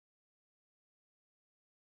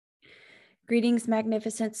Greetings,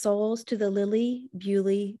 magnificent souls, to the Lily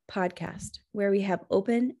Bewley podcast, where we have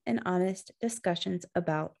open and honest discussions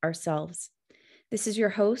about ourselves. This is your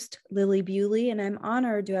host, Lily Bewley, and I'm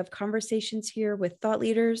honored to have conversations here with thought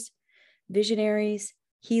leaders, visionaries,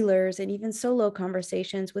 healers, and even solo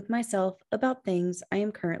conversations with myself about things I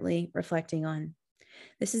am currently reflecting on.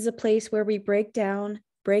 This is a place where we break down,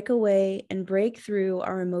 break away, and break through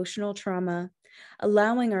our emotional trauma,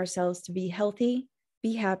 allowing ourselves to be healthy,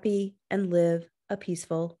 be happy, and live a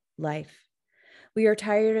peaceful life. We are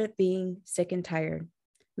tired of being sick and tired.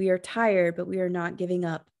 We are tired, but we are not giving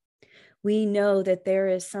up. We know that there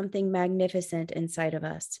is something magnificent inside of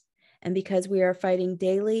us. And because we are fighting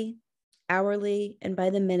daily, hourly, and by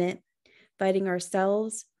the minute, fighting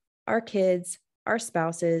ourselves, our kids, our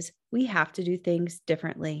spouses, we have to do things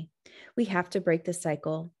differently. We have to break the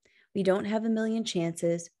cycle. We don't have a million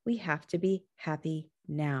chances. We have to be happy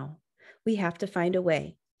now. We have to find a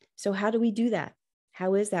way. So how do we do that?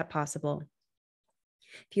 How is that possible?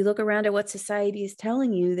 If you look around at what society is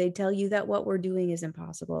telling you, they tell you that what we're doing is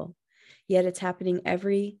impossible. Yet it's happening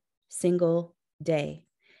every single day.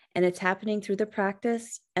 And it's happening through the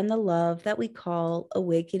practice and the love that we call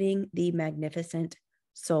awakening the magnificent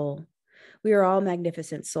soul. We are all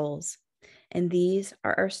magnificent souls. And these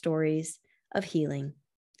are our stories of healing.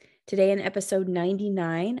 Today in episode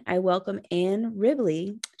 99, I welcome Anne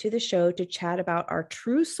Ribley to the show to chat about our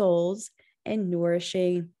true souls and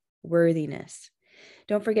nourishing worthiness.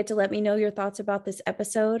 Don't forget to let me know your thoughts about this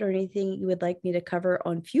episode or anything you would like me to cover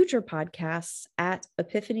on future podcasts at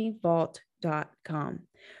epiphanyvault.com.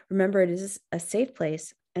 Remember, it is a safe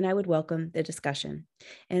place and I would welcome the discussion.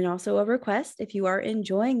 And also a request, if you are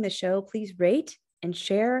enjoying the show, please rate and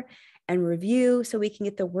share and review so we can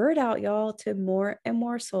get the word out, y'all, to more and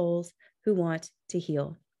more souls who want to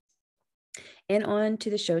heal. And on to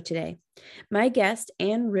the show today. My guest,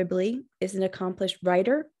 Anne Ribley, is an accomplished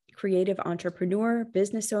writer, creative entrepreneur,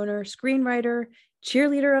 business owner, screenwriter,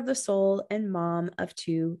 cheerleader of the soul, and mom of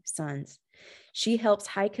 2 sons. She helps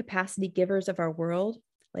high-capacity givers of our world,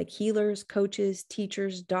 like healers, coaches,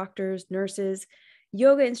 teachers, doctors, nurses,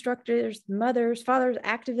 yoga instructors, mothers, fathers,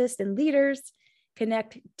 activists, and leaders,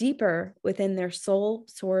 connect deeper within their soul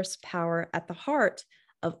source power at the heart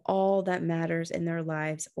of all that matters in their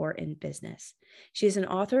lives or in business. She is an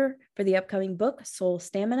author for the upcoming book, Soul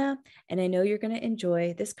Stamina, and I know you're going to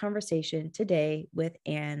enjoy this conversation today with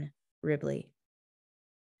Anne Ribley.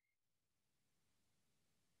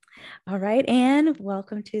 All right, Anne,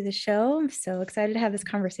 welcome to the show. I'm so excited to have this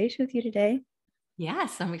conversation with you today.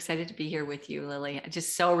 Yes, I'm excited to be here with you, Lily. I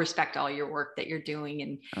just so respect all your work that you're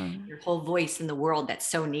doing and your whole voice in the world that's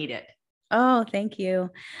so needed. Oh, thank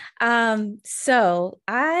you.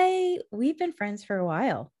 We've been friends for a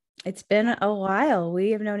while. It's been a while.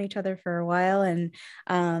 We have known each other for a while, and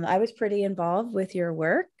I was pretty involved with your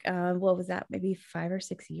work. What was that? Maybe 5 or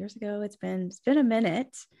 6 years ago. It's been a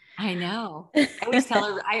minute. I know.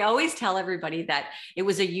 I always tell everybody that it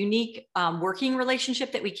was a unique working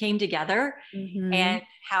relationship that we came together, and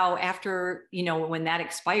how after, when that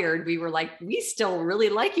expired, we were like, we still really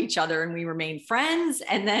like each other and we remained friends.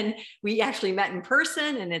 And then we actually met in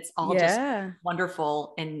person, and it's all just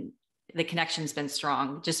wonderful. And the connection's been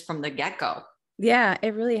strong just from the get-go. Yeah,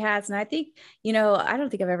 it really has. And I think, I don't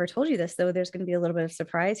think I've ever told you this, though. There's going to be a little bit of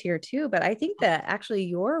surprise here too. But I think that actually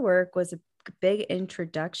your work was a big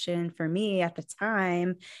introduction for me at the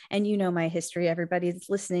time. And my history, everybody that's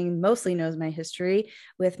listening mostly knows my history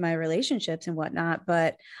with my relationships and whatnot.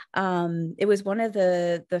 But it was one of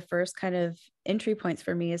the first kind of entry points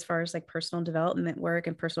for me as far as like personal development work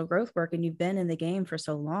and personal growth work. And you've been in the game for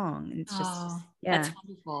so long. And it's just that's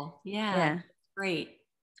wonderful. Yeah. Great.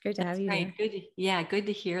 It's great to have you here. Good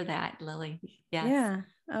to hear that, Lily. Yes. Yeah.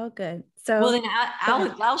 Oh, good. So, well, then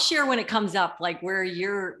I'll share when it comes up, like where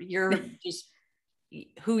you're just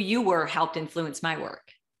who you were helped influence my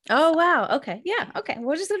work. Oh, wow. Okay. Yeah. Okay.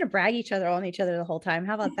 We're just going to brag on each other the whole time.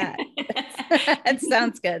 How about that? That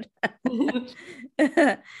sounds good.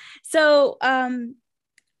 So,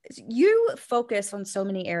 you focus on so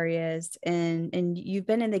many areas and you've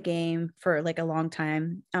been in the game for like a long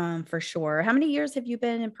time, for sure. How many years have you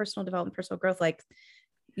been in personal development, personal growth? Like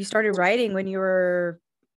you started writing when you were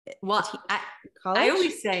I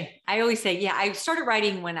always say, yeah, I started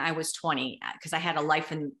writing when I was 20 because I had a life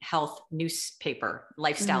and health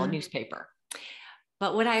lifestyle newspaper.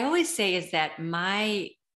 But what I always say is that my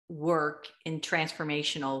work in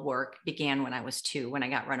transformational work began when I was 2, when I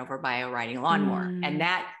got run over by a riding lawnmower. And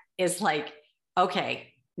that is like,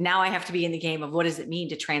 okay, now I have to be in the game of what does it mean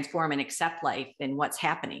to transform and accept life and what's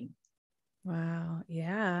happening. Wow.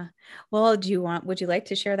 Yeah. Well, would you like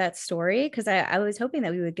to share that story? Because I was hoping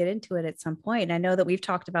that we would get into it at some point. And I know that we've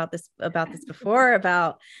talked about this before,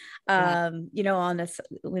 about, Yeah. on this,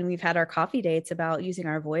 when we've had our coffee dates, about using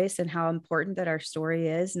our voice and how important that our story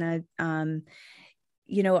is. And I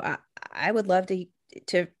would love to,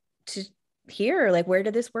 to hear, like, where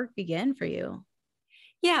did this work begin for you?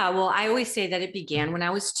 Yeah, well, I always say that it began when I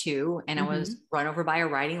was 2 and I was Mm-hmm. run over by a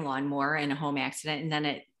riding lawnmower in a home accident. And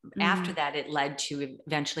then after Mm. that, it led to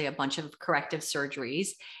eventually a bunch of corrective surgeries.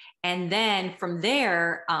 And then from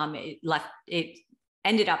there, it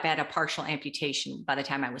ended up at a partial amputation by the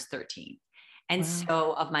time I was 13. And Wow.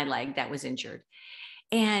 so of my leg that was injured.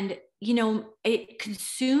 And, it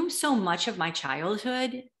consumed so much of my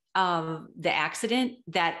childhood of the accident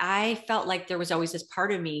that I felt like there was always this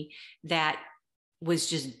part of me that was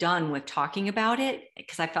just done with talking about it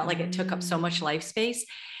because I felt like it took up so much Mm. life space.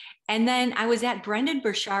 And then I was at Brendan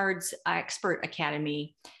Burchard's Expert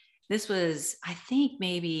Academy. This was, I think,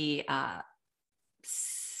 maybe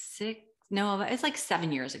it's like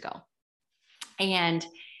 7 years ago. And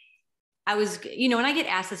I was, and I get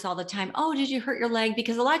asked this all the time. Oh, did you hurt your leg?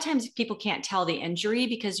 Because a lot of times people can't tell the injury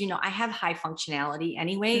because, I have high functionality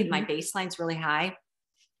anyway. My Mm-hmm. baseline's really high.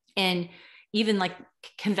 And even like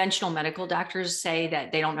conventional medical doctors say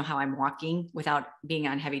that they don't know how I'm walking without being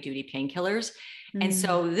on heavy duty painkillers. And Mm.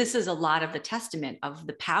 so this is a lot of the testament of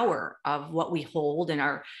the power of what we hold and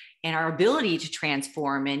our ability to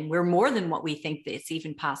transform. And we're more than what we think that it's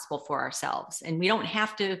even possible for ourselves. And we don't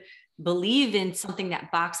have to believe in something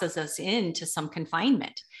that boxes us into some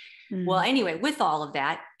confinement. Well, Mm. anyway, with all of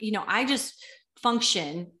that, I just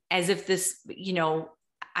function as if this,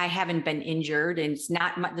 I haven't been injured and it's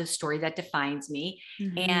not the story that defines me.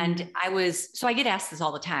 Mm-hmm. And so I get asked this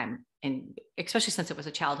all the time. And especially since it was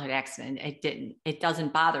a childhood accident, it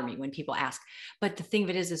doesn't bother me when people ask. But the thing of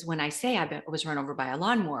it is when I say I was run over by a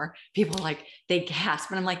lawnmower, people they gasp.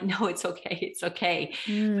 And I'm like, no, it's okay. It's okay.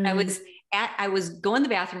 But Mm. I was going to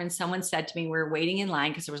the bathroom and someone said to me, we were waiting in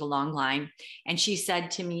line because there was a long line. And she said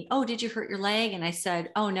to me, oh, did you hurt your leg? And I said,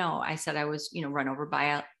 oh, no. I said, I was, run over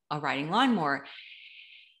by a riding lawnmower.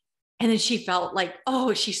 And then she felt like,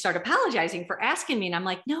 oh, she started apologizing for asking me. And I'm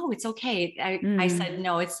like, no, it's okay. I Mm. said,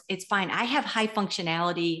 no, it's fine. I have high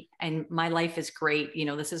functionality and my life is great.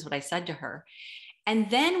 This is what I said to her. And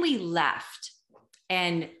then we left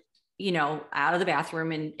and, out of the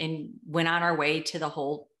bathroom and went on our way to the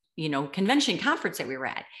whole, convention conference that we were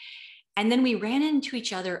at. And then we ran into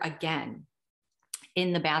each other again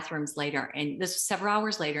in the bathrooms later. And this was several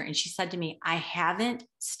hours later. And she said to me, I haven't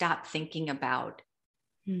stopped thinking about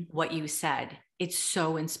Mm. what you said. It's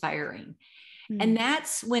so inspiring. And Mm.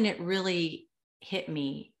 that's when it really hit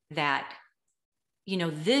me that,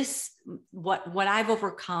 what I've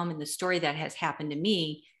overcome and the story that has happened to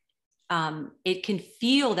me, it can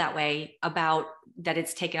feel that way about that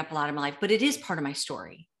it's taken up a lot of my life, but it is part of my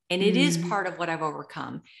story and it is Mm. part of what I've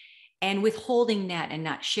overcome. And withholding that and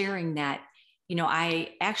not sharing that,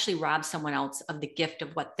 I actually rob someone else of the gift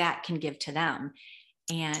of what that can give to them.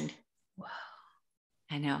 And Wow.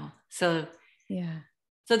 I know. So Yeah.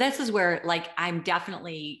 this is where I'm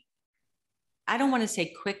definitely, I don't want to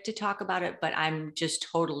say quick to talk about it, but I'm just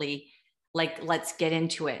totally let's get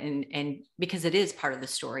into it. And because it is part of the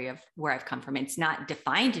story of where I've come from. It's not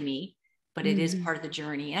defined me, but it is Mm-hmm. part of the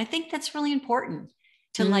journey. And I think that's really important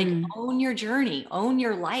to Mm. own your journey, own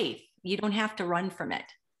your life. You don't have to run from it.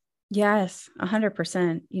 Yes,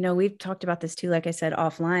 100%. We've talked about this too, like I said,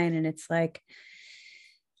 offline, and it's like,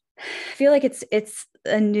 I feel like it's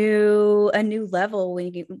a new level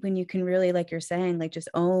when you can really, like you're saying, like, just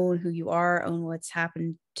own who you are, own what's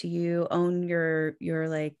happened to you, own your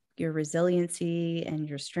like your resiliency and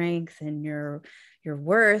your strength and your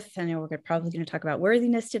worth. I know we're probably going to talk about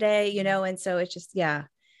worthiness today, and so it's just, yeah,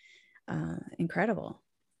 incredible.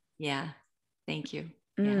 Yeah. Thank you.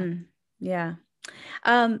 Yeah. Mm, yeah.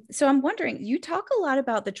 So I'm wondering, you talk a lot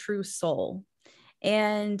about the true soul,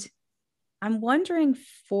 and I'm wondering,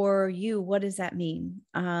 for you, what does that mean?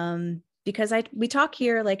 Because we talk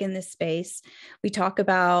here, like in this space, we talk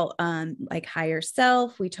about like higher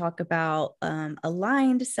self, we talk about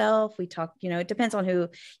aligned self, we talk, it depends on who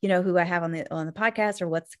I have on the podcast, or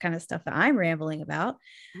what's the kind of stuff that I'm rambling about.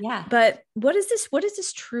 Yeah. But what is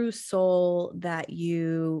this true soul that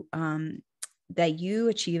you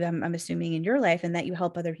achieve, I'm assuming, in your life, and that you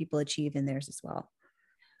help other people achieve in theirs as well?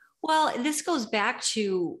 Well, this goes back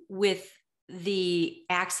to with the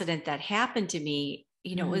accident that happened to me.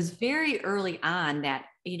 It was Mm. very early on that,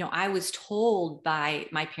 I was told by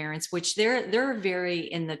my parents, which they're very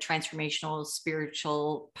in the transformational,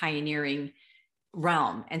 spiritual, pioneering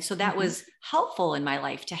realm. And so that was helpful in my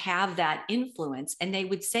life to have that influence. And they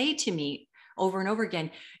would say to me over and over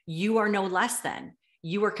again, you are no less than,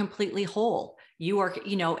 you are completely whole. You are,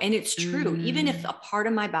 and it's true. Even if a part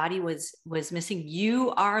of my body was missing, you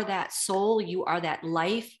are that soul, you are that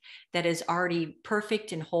life that is already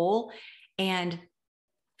perfect and whole. And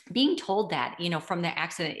being told that, from the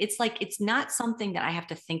accident, it's like, it's not something that I have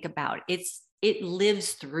to think about. It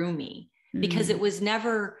lives through me because it was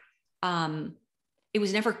never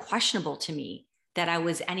questionable to me that I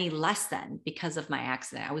was any less than because of my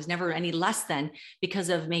accident. I was never any less than because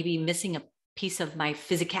of maybe missing a piece of my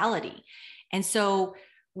physicality. And so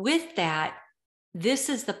with that, this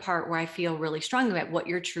is the part where I feel really strongly about what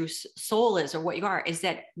your true soul is, or what you are, is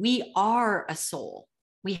that we are a soul.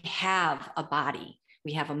 We have a body,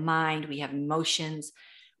 we have a mind, we have emotions,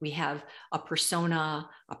 we have a persona,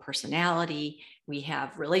 a personality, we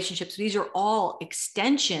have relationships. These are all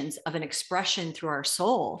extensions of an expression through our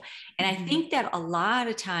soul. And I think that a lot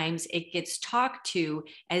of times it gets talked to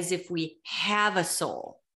as if we have a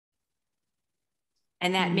soul.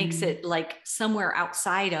 And that makes it like somewhere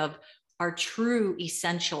outside of our true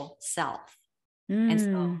essential self. And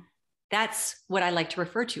so that's what I like to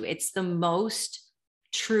refer to. It's the most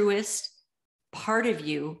truest part of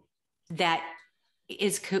you that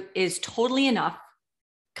is totally enough,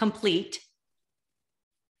 complete,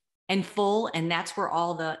 and full. And that's where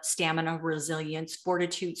all the stamina, resilience,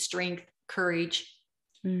 fortitude, strength, courage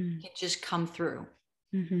can just come through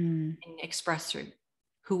and express through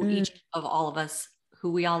who each of all of us,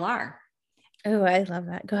 who we all are. Oh, I love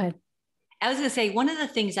that. Go ahead. I was going to say, one of the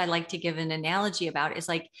things I like to give an analogy about is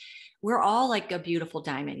like, we're all like a beautiful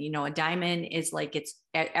diamond. A diamond is like,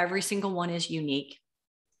 every single one is unique,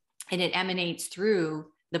 and it emanates through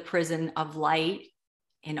the prison of light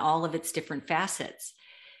in all of its different facets.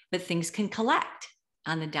 But things can collect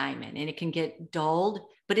on the diamond, and it can get dulled,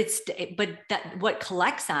 what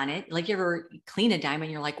collects on it, like you ever clean a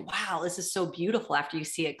diamond, you're like, wow, this is so beautiful after you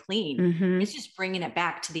see it clean. It's just bringing it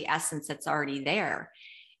back to the essence that's already there.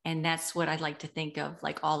 And that's what I'd like to think of,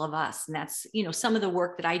 like all of us. And that's, some of the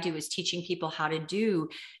work that I do is teaching people how to do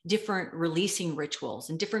different releasing rituals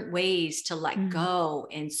and different ways to let go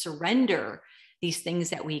and surrender these things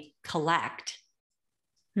that we collect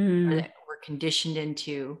or that we're conditioned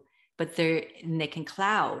into. But they can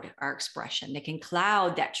cloud our expression. They can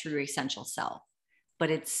cloud that true essential self. But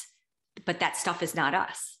that stuff is not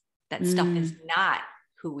us. That stuff is not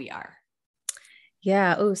who we are.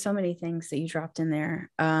 Yeah. Oh, so many things that you dropped in there.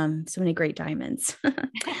 So many great diamonds.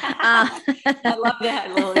 I love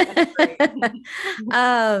that, Lily. That's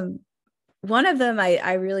great. One of them,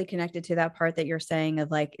 I really connected to that part that you're saying of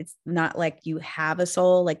like, it's not like you have a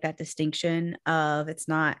soul, like that distinction of it's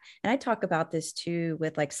not. And I talk about this too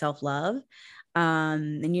with like self-love.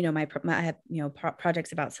 And, I have,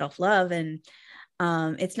 projects about self-love, and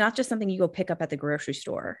it's not just something you go pick up at the grocery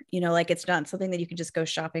store, like it's not something that you can just go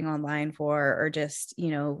shopping online for, or just,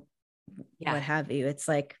 what have you. It's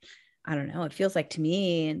like, I don't know. It feels like to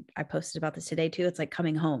me, and I posted about this today too. It's like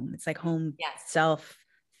coming home. It's like home, self,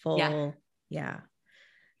 full. Yeah.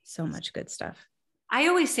 So much good stuff. I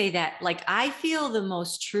always say that, like, I feel the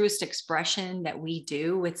most truest expression that we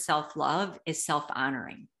do with self-love is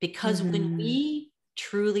self-honoring, because when we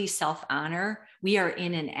truly self-honor, we are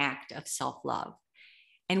in an act of self-love.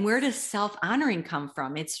 And where does self-honoring come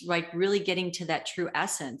from? It's like really getting to that true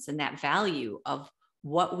essence and that value of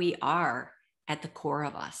what we are at the core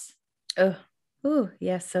of us. Oh,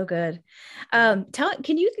 yes. So good.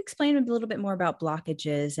 Can you explain a little bit more about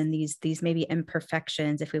blockages and these maybe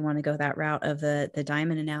imperfections, if we want to go that route of the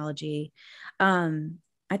diamond analogy?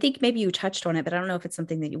 I think maybe you touched on it, but I don't know if it's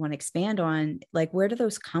something that you want to expand on. Like, where do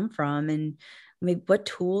those come from? And maybe what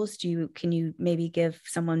tools can you maybe give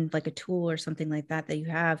someone like a tool or something like that you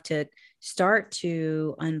have to start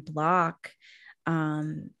to unblock,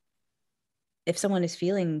 if someone is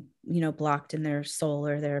feeling, blocked in their soul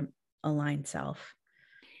or their aligned self?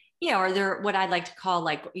 Yeah, or they're what I'd like to call,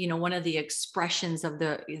 like, one of the expressions of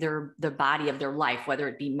the body of their life, whether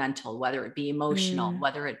it be mental, whether it be emotional,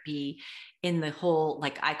 whether it be in the whole,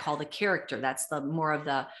 like I call the character. That's the more of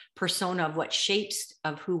the persona of what shapes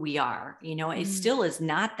of who we are. It still is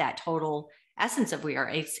not that total essence of who we are.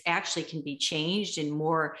 It actually can be changed and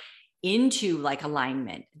more into like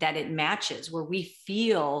alignment, that it matches, where we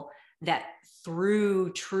feel that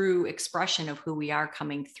through true expression of who we are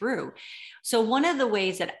coming through. So one of the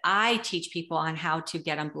ways that I teach people on how to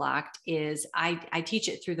get unblocked is I teach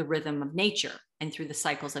it through the rhythm of nature and through the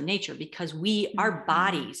cycles of nature, because our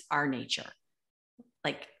bodies are nature.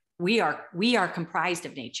 Like, we are comprised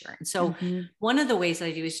of nature. And so one of the ways that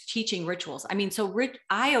I do is teaching rituals. I mean,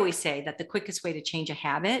 I always say that the quickest way to change a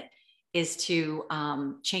habit is to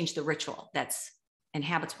change the ritual and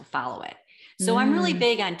habits will follow it. So I'm really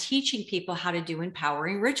big on teaching people how to do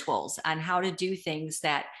empowering rituals, on how to do things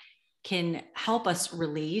that can help us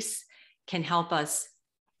release, can help us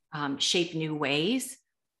shape new ways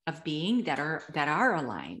of being that are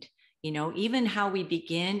aligned. You know, even how we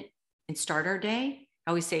begin and start our day.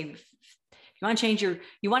 I always say, if you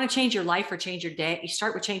want to change your life or change your day, you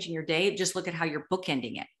start with changing your day. Just look at how you're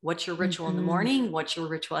bookending it. What's your ritual in the morning? What's your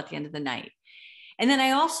ritual at the end of the night? And then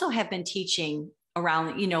I also have been teaching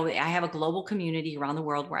around, you know, I have a global community around the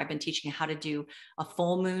world where I've been teaching how to do a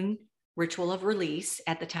full moon ritual of release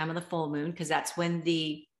at the time of the full moon, because that's when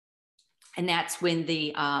the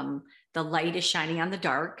light is shining on the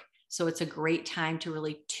dark. So it's a great time to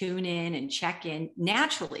really tune in and check in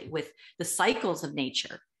naturally with the cycles of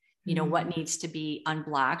nature. You know, what needs to be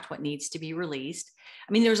unblocked, what needs to be released.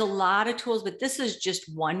 I mean, there's a lot of tools, but this is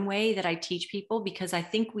just one way that I teach people, because I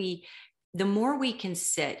think the more we can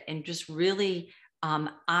sit and just really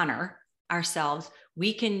honor ourselves,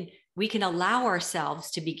 we can allow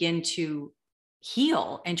ourselves to begin to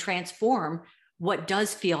heal and transform what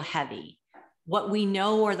does feel heavy, what we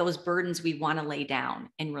know are those burdens we want to lay down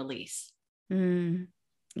and release.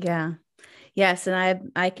 Yeah. Yes.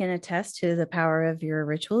 And I can attest to the power of your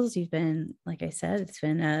rituals. You've been, like I said, it's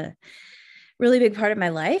been a really big part of my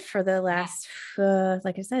life for the last,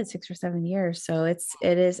 like I said, 6 or 7 years. So it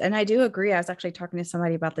is. And I do agree. I was actually talking to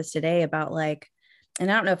somebody about this today about and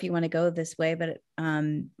I don't know if you want to go this way, but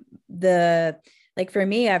for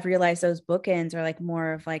me, I've realized those bookends are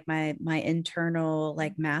more of my internal,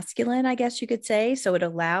 masculine, I guess you could say. So it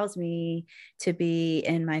allows me to be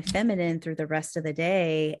in my feminine through the rest of the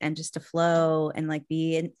day and just to flow and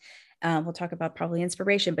be in, we'll talk about probably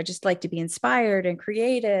inspiration, but just to be inspired and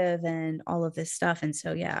creative and all of this stuff. And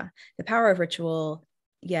so, yeah, the power of ritual,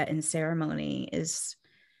 in ceremony is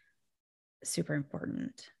super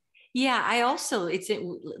important. Yeah, I also,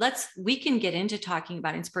 we can get into talking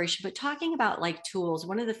about inspiration, but talking about tools.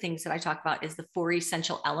 One of the things that I talk about is the 4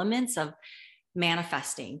 essential elements of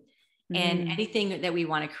manifesting and anything that we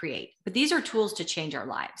want to create. But these are tools to change our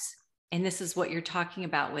lives. And this is what you're talking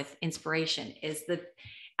about with inspiration, is that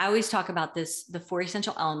I always talk about this. The 4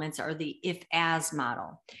 essential elements are the if-as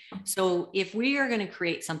model. So if we are going to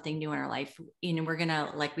create something new in our life, we're going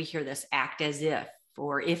to, we hear this, act as if,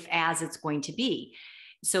 or if as it's going to be.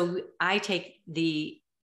 So I take the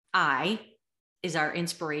I is our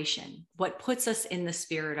inspiration, what puts us in the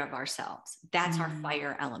spirit of ourselves. That's our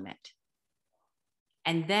fire element.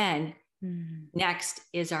 And then next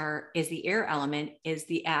is the air element, is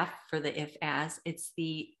the F for the if as. It's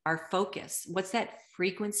our focus. What's that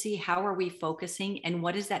frequency? How are we focusing? And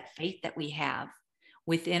what is that faith that we have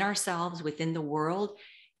within ourselves, within the world?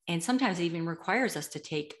 And sometimes it even requires us to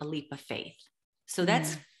take a leap of faith. So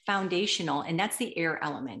that's foundational, and that's the air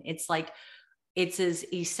element. It's as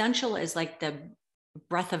essential as the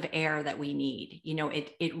breath of air that we need.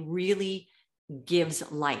 It really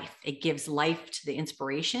gives life. It gives life to the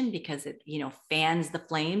inspiration, because it fans the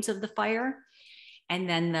flames of the fire. And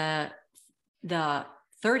then the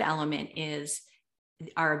third element is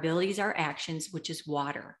our abilities, our actions, which is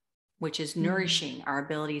water, which is nourishing. Our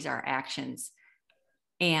abilities, our actions.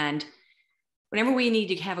 And whenever we need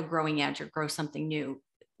to have a growing edge or grow something new,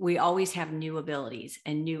 we always have new abilities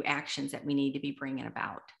and new actions that we need to be bringing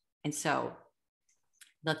about. And so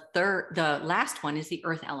the last one is the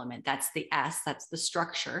earth element. That's the S, that's the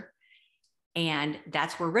structure. And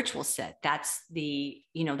that's where rituals sit. That's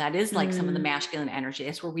that is some of the masculine energy.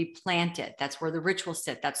 That's where we plant it. That's where the rituals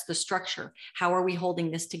sit. That's the structure. How are we holding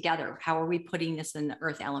this together? How are we putting this in the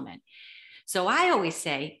earth element? So I always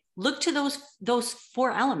say, look to those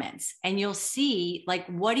 4 elements, and you'll see,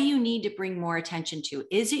 what do you need to bring more attention to?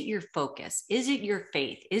 Is it your focus? Is it your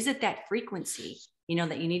faith? Is it that frequency,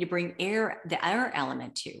 that you need to bring the air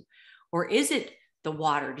element to? Or is it the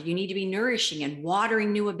water? Do you need to be nourishing and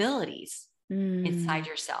watering new abilities inside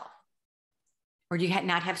yourself? Or do you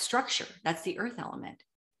not have structure? That's the earth element.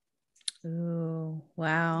 Ooh,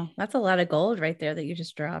 wow. That's a lot of gold right there that you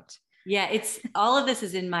just dropped. Yeah, it's all of this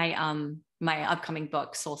is in my my upcoming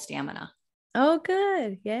book, Soul Stamina. Oh,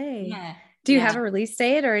 good. Yay. Yeah. Do you have a release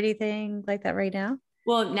date or anything like that right now?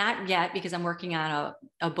 Well, not yet, because I'm working on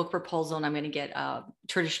a book proposal, and I'm going to get a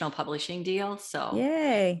traditional publishing deal. So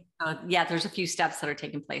yay. There's a few steps that are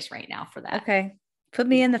taking place right now for that. Okay. Put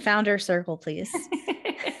me in the founder circle, please.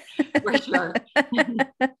 For sure.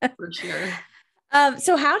 For sure.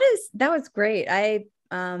 So that was great.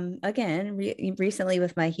 again, recently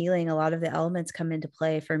with my healing, a lot of the elements come into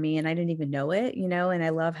play for me and I didn't even know it, and I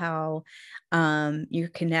love how you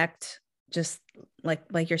connect just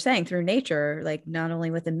like you're saying through nature, like not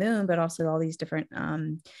only with the moon, but also all these different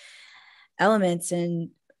elements. And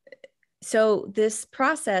so this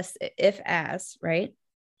process, if as, right?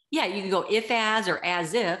 Yeah, you can go if as or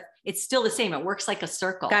as if. It's still the same. It works like a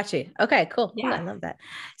circle. Gotcha. Okay, cool. Yeah. Ooh, I love that.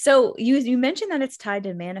 So you mentioned that it's tied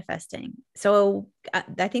to manifesting. So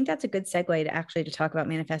I think that's a good segue to talk about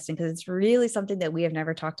manifesting, because it's really something that we have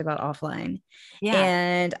never talked about offline. Yeah.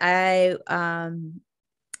 And I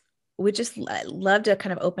would just love to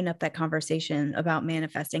kind of open up that conversation about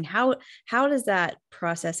manifesting. How does that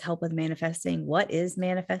process help with manifesting? What is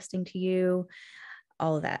manifesting to you?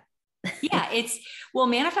 All of that. Yeah,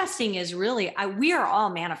 manifesting is really, we are all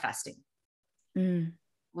manifesting. Mm.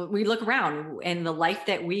 We look around and the life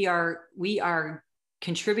that we are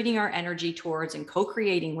contributing our energy towards and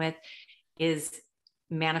co-creating with is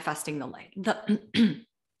manifesting the life,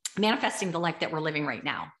 manifesting the life that we're living right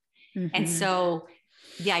now. Mm-hmm. And so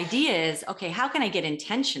the idea is, okay, how can I get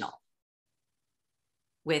intentional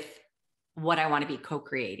with what I want to be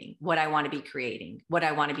co-creating, what I want to be creating, what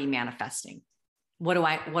I want to be manifesting? What do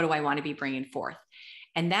I want to be bringing forth?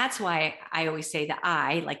 And that's why I always say the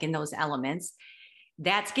I, like in those elements,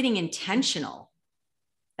 that's getting intentional.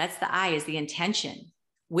 That's the I, is the intention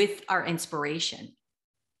with our inspiration,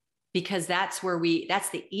 because that's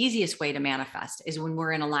the easiest way to manifest, is when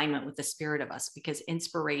we're in alignment with the spirit of us, because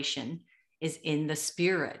inspiration is in the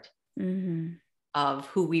spirit mm-hmm. of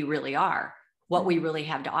who we really are, what mm-hmm. we really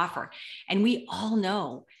have to offer. And we all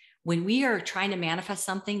know when we are trying to manifest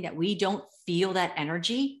something that we don't feel that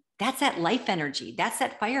energy, that's that life energy. That's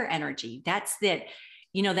that fire energy. That's that,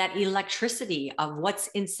 that electricity of what's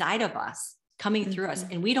inside of us coming mm-hmm. through us.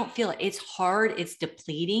 And we don't feel it. It's hard. It's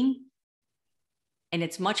depleting. And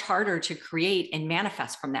it's much harder to create and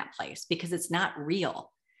manifest from that place because it's not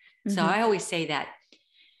real. Mm-hmm. So I always say that,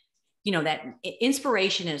 that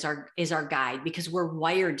inspiration is our guide, because we're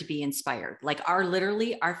wired to be inspired. Like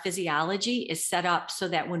our physiology is set up so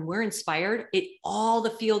that when we're inspired, all the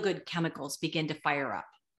feel-good chemicals begin to fire up,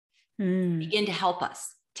 begin to help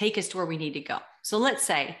us, take us to where we need to go. So let's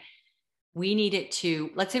say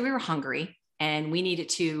let's say we were hungry and we needed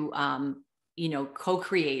to,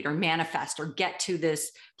 co-create or manifest or get to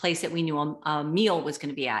this place that we knew a meal was going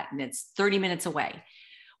to be at, and it's 30 minutes away.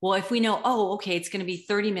 Well, if we know, okay, it's going to be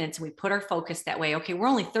 30 minutes and we put our focus that way, okay, we're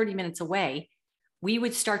only 30 minutes away, we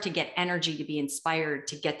would start to get energy to be inspired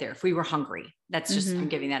to get there if we were hungry. That's just, mm-hmm. I'm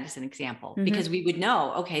giving that as an example, mm-hmm. because we would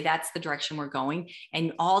know, okay, that's the direction we're going.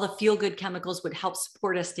 And all the feel-good chemicals would help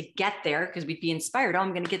support us to get there, because we'd be inspired. I'm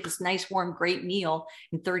going to get this nice, warm, great meal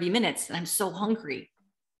in 30 minutes. And I'm so hungry.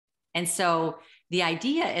 And so the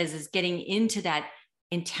idea is getting into that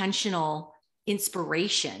intentional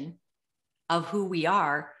inspiration of who we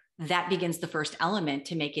are. That begins the first element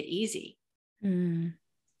to make it easy. Mm.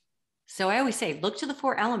 So I always say, look to the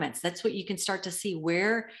 4 elements. That's what you can start to see.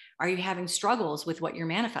 Where are you having struggles with what you're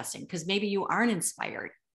manifesting? Because maybe you aren't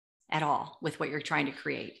inspired at all with what you're trying to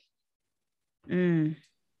create. Mm.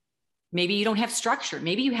 Maybe you don't have structure.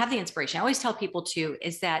 Maybe you have the inspiration. I always tell people too,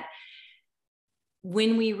 is that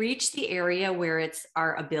when we reach the area where it's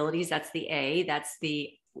our abilities, that's the A, that's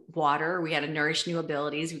the water. We got to nourish new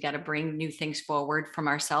abilities. We got to bring new things forward from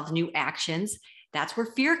ourselves, new actions. That's where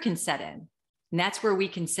fear can set in. And that's where we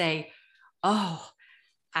can say, oh,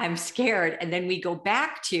 I'm scared. And then we go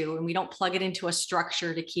back to, and we don't plug it into a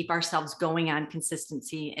structure to keep ourselves going on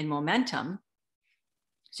consistency and momentum.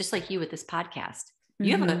 It's just like you with this podcast.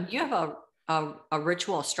 Mm-hmm. You have a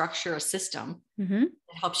ritual, a structure, a system mm-hmm.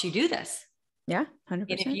 that helps you do this. Yeah, 100%.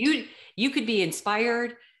 And if you could be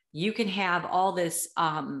inspired, you can have all this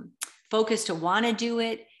focus to want to do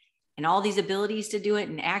it and all these abilities to do it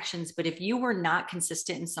and actions. But if you were not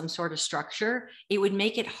consistent in some sort of structure, it would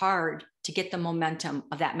make it hard to get the momentum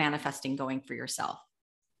of that manifesting going for yourself.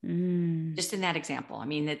 Mm. Just in that example. I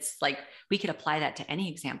mean, it's like we could apply that to any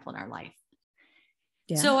example in our life.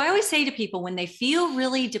 Yeah. So I always say to people, when they feel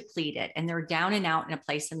really depleted and they're down and out in a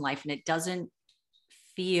place in life and it doesn't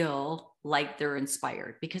feel like they're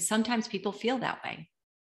inspired, because sometimes people feel that way,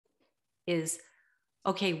 is,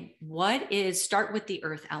 okay, start with the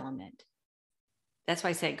earth element. That's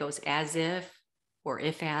why I say it goes as if or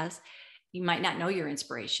if as. You might not know your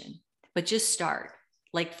inspiration, but just start.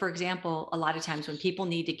 Like, for example, a lot of times when people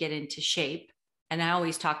need to get into shape, and I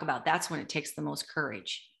always talk about that's when it takes the most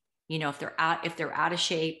courage. If they're out of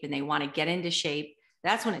shape and they want to get into shape,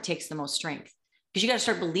 that's when it takes the most strength, because you got to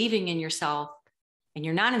start believing in yourself, and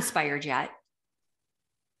you're not inspired yet.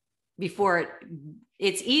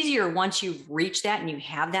 it's easier once you've reached that and you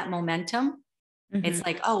have that momentum. Mm-hmm. It's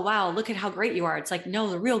like, oh, wow, look at how great you are. It's like, no,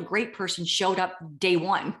 the real great person showed up day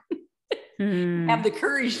one. Have the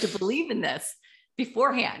courage to believe in this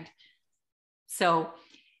beforehand. So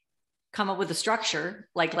come up with a structure.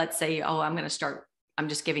 Like, let's say, oh, I'm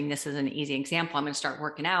just giving this as an easy example. I'm going to start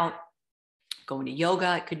working out, going to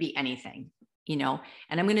yoga. It could be anything, and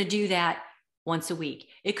I'm going to do that once a week.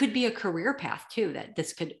 It could be a career path too, that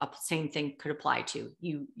same thing could apply to.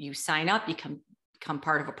 You sign up, you become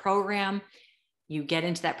part of a program, you get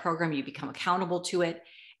into that program, you become accountable to it.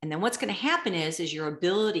 And then what's going to happen is your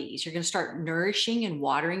abilities, you're going to start nourishing and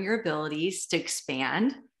watering your abilities to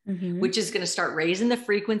expand, which is going to start raising the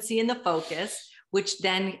frequency and the focus, which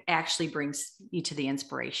then actually brings you to the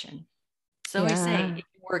inspiration. So I say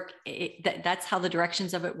that's how the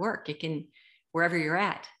directions of it work. It can, wherever you're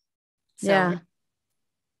at. So. Yeah.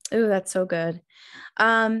 Oh, that's so good.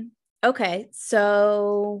 Okay.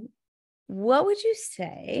 So what would you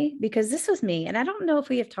say, because this was me, and I don't know if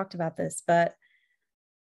we have talked about this, but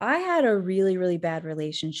I had a really, really bad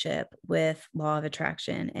relationship with law of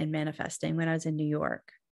attraction and manifesting when I was in New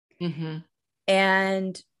York. Mm-hmm.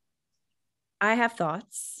 And I have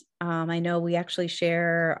thoughts. I know we actually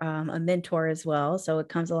share a mentor as well. So it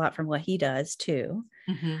comes a lot from what he does too.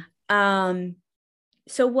 Mm-hmm.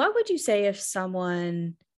 So what would you say if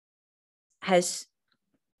someone has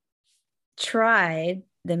tried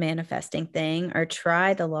the manifesting thing or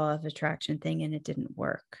tried the law of attraction thing and it didn't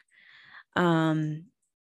work? I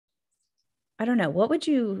don't know. What would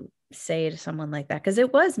you say to someone like that? Because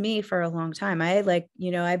it was me for a long time.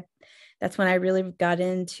 That's when I really got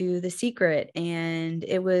into The Secret, and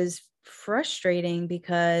it was frustrating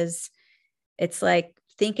because it's like,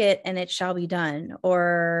 think it and it shall be done.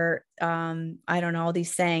 Or, I don't know, all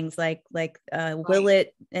these sayings like, will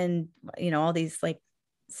it, and, all these like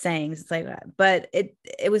sayings. It's like, but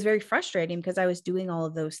it was very frustrating because I was doing all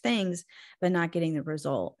of those things, but not getting the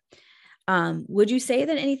result. Would you say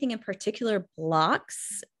that anything in particular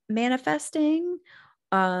blocks manifesting?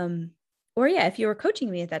 Or if you were coaching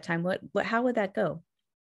me at that time, how would that go?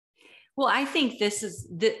 Well, I think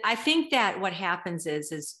I think that what happens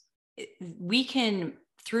is we can,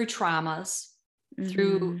 through traumas,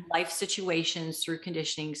 through life situations, through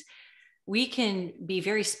conditionings, we can be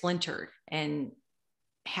very splintered and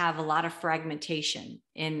have a lot of fragmentation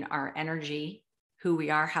in our energy, who we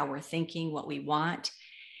are, how we're thinking, what we want.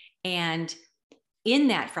 And in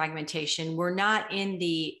that fragmentation, we're not in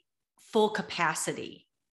the full capacity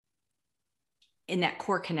in that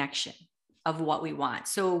core connection of what we want.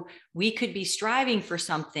 So we could be striving for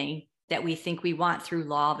something that we think we want through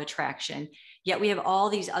law of attraction, yet we have all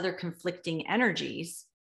these other conflicting energies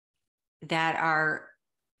that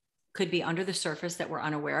could be under the surface that we're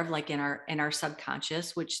unaware of, like in our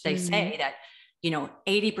subconscious, which they say that,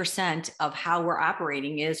 80% of how we're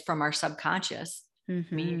operating is from our subconscious. I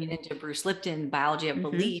mean, you get into Bruce Lipton, biology of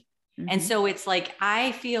belief. And so it's like,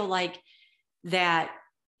 I feel like that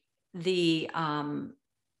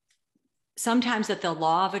sometimes that the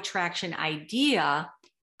law of attraction idea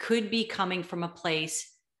could be coming from a place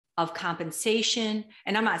of compensation.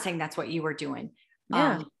 And I'm not saying that's what you were doing.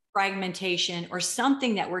 Fragmentation, or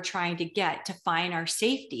something that we're trying to get to find our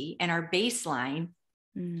safety and our baseline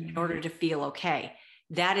in order to feel okay.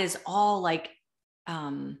 That is all like,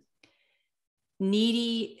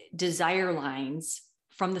 needy desire lines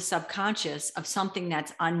from the subconscious of something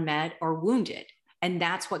that's unmet or wounded. And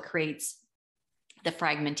that's what creates the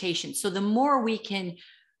fragmentation. So the more we can,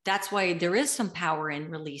 that's why there is some power in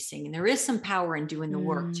releasing, and there is some power in doing the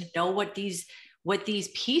work to know what these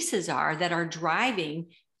pieces are that are driving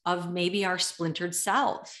of maybe our splintered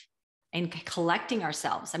self and collecting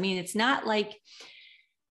ourselves. I mean, it's not like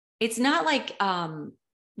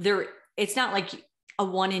a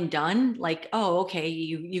one and done, like, oh, okay,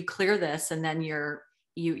 you clear this and then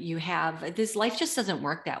you have this. Life just doesn't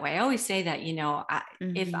work that way. I always say that,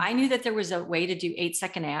 if I knew that there was a way to do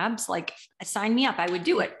 8-second abs, like, sign me up, I would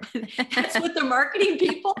do it. That's what the marketing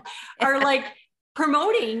people are like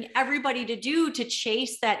promoting everybody to do, to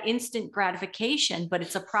chase that instant gratification. But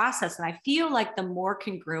it's a process. And I feel like the more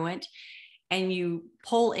congruent and you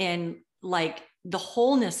pull in like the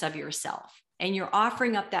wholeness of yourself, and you're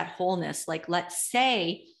offering up that wholeness, like, let's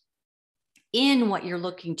say, in what you're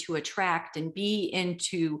looking to attract, and be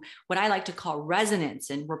into what I like to call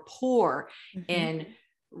resonance and rapport, and,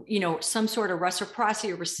 some sort of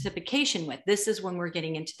reciprocity or reciprocation with. This is when we're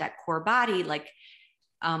getting into that core body, like,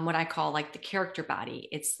 what I call like the character body.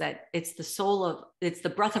 It's the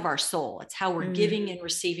breath of our soul. It's how we're giving and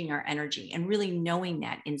receiving our energy, and really knowing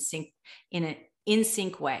that in sync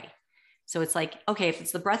way. So it's like, okay, if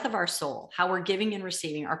it's the breath of our soul, how we're giving and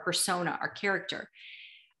receiving, our persona, our character,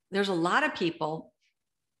 there's a lot of people,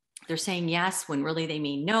 they're saying yes when really they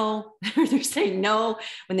mean no. They're saying no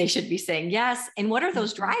when they should be saying yes. And what are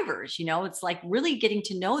those drivers? It's like really getting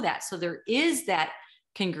to know that. So there is that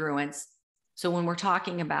congruence. So when we're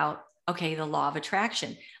talking about, okay, the law of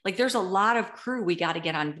attraction, like there's a lot of crew we got to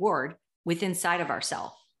get on board with inside of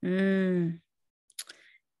ourselves.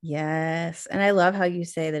 Yes. And I love how you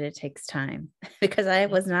say that it takes time because I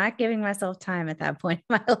was not giving myself time at that point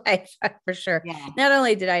in my life for sure. Yeah. Not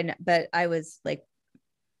only did I, but I was like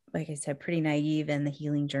I said, pretty naive in the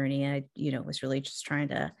healing journey. And I, was really just trying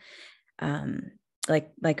to,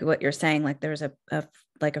 like what you're saying, like there's a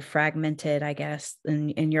fragmented, I guess,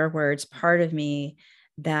 in your words, part of me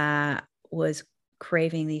that was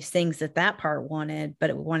craving these things that part wanted, but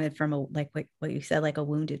it wanted from like what you said, like a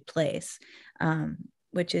wounded place,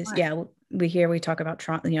 which is, right. We talk about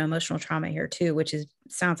trauma, emotional trauma here too, which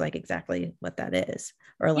sounds like exactly what that is,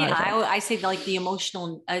 or a lot of it. I say like the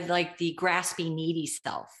emotional, like the grasping, needy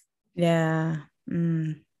self. Yeah.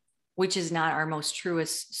 Which is not our most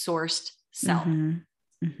truest sourced self.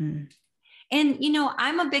 Mm-hmm. Mm-hmm. And,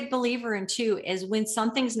 I'm a big believer in too, is when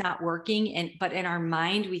something's not working but in our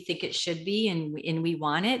mind, we think it should be, and we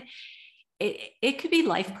want it. It could be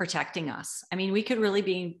life protecting us. I mean, we could really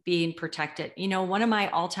be being protected. One of my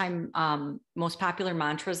all-time most popular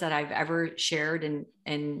mantras that I've ever shared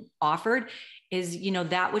and offered is,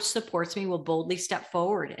 that which supports me will boldly step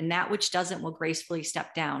forward, and that which doesn't will gracefully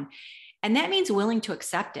step down. And that means willing to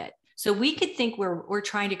accept it. So we could think we're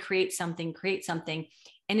trying to create something.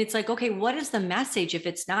 And it's like, okay, what is the message if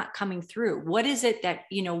it's not coming through? What is it that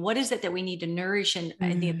we need to nourish and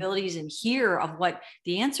the abilities and hear of what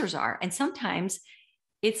the answers are? And sometimes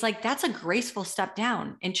it's like, that's a graceful step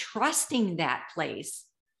down, and trusting that place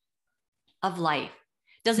of life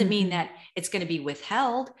doesn't mean that it's going to be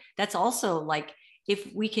withheld. That's also like,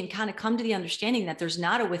 if we can kind of come to the understanding that there's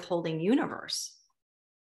not a withholding universe,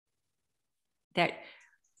 that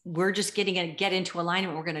we're just getting to get into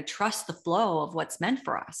alignment. We're going to trust the flow of what's meant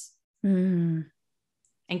for us and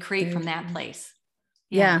create very from that true. Place.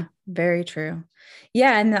 Yeah, very true.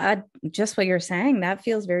 Yeah. And just what you're saying, that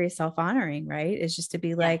feels very self-honoring, right? It's just to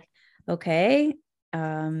be like, okay,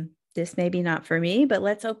 this may be not for me, but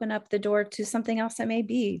let's open up the door to something else that may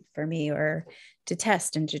be for me, or to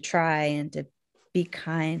test and to try and to be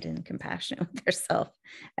kind and compassionate with yourself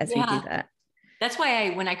as we do that. That's why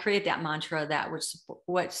when I created that mantra, that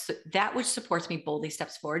which supports me boldly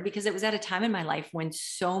steps forward, because it was at a time in my life when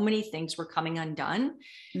so many things were coming undone.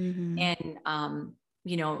 And,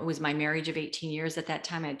 it was my marriage of 18 years. At that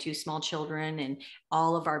time, I had 2 small children, and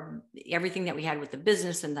all of everything that we had with the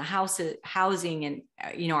business and the housing and,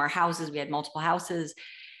 our houses, we had multiple houses,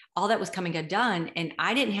 all that was coming undone. And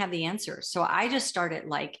I didn't have the answers. So I just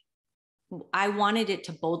started I wanted it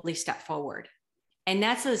to boldly step forward. And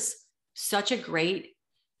that's such a great,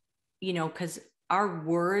 because our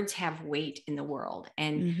words have weight in the world,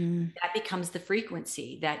 and that becomes the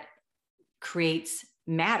frequency that creates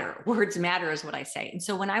matter. Words matter is what I say. And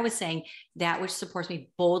so when I was saying that which supports me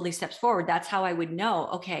boldly steps forward, that's how I would know,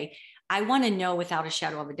 okay, I want to know without a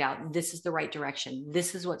shadow of a doubt, this is the right direction.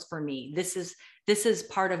 This is what's for me. This is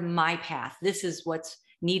part of my path. This is what's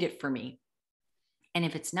needed for me. And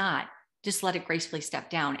if it's not, just let it gracefully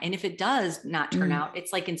step down. And if it does not turn out,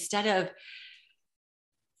 it's like, instead of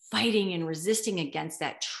fighting and resisting against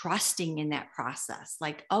that, trusting in that process,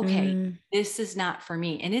 like, okay, this is not for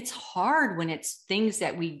me. And it's hard when it's things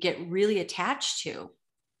that we get really attached to.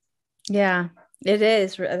 Yeah, it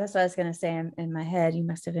is. That's what I was going to say in my head. You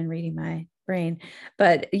must have been reading my brain,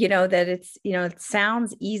 but that it's, it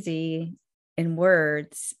sounds easy in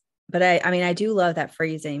words, but I do love that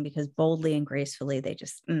phrasing, because boldly and gracefully, they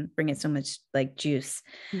just bring in so much like juice.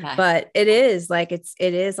 Yes. But it is like, it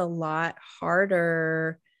is a lot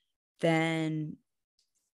harder than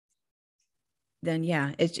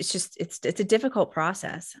it's a difficult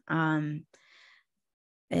process. And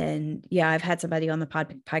I've had somebody on the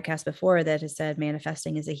podcast before that has said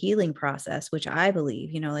manifesting is a healing process, which I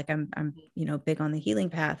believe, I'm big on the healing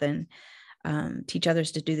path, and teach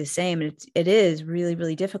others to do the same. And it is really,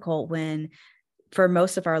 really difficult when, for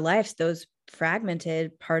most of our lives, those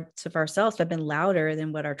fragmented parts of ourselves have been louder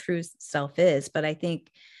than what our true self is. But I think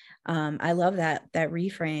I love that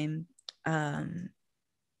reframe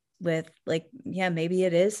with like, maybe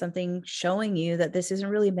it is something showing you that this isn't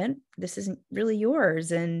really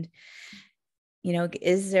yours. And,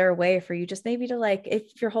 is there a way for you just maybe to, like,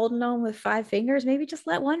 if you're holding on with 5 fingers, maybe just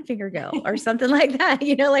let 1 finger go or something like that,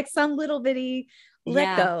 like some little bitty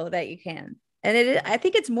let go that you can. And I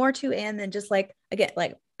think it's more to Anne than just like, again,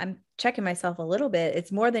 like I'm checking myself a little bit.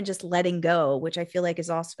 It's more than just letting go, which I feel like is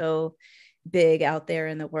also big out there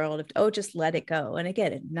in the world of, oh, just let it go. And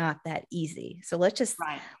again, it's not that easy. So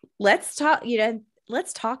Right. let's talk,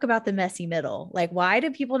 let's talk about the messy middle. Like, why do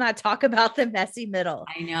people not talk about the messy middle?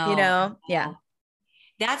 I know. I Yeah. know.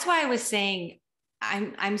 That's why I was saying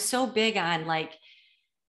I'm so big on like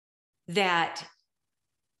that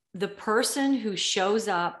the person who shows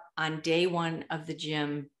up on day one of the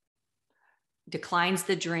gym, declines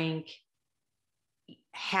the drink,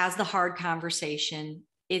 has the hard conversation,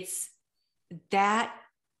 that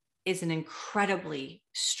is an incredibly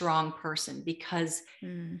strong person, because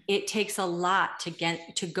it takes a lot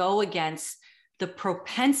to go against the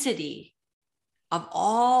propensity of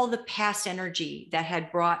all the past energy that has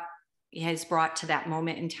brought to that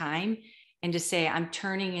moment in time, and to say, I'm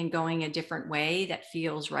turning and going a different way that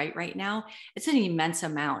feels right now. It's an immense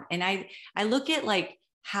amount. And I look at like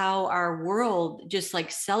how our world just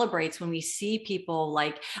like celebrates when we see people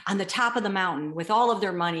like on the top of the mountain with all of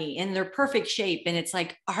their money in their perfect shape. And it's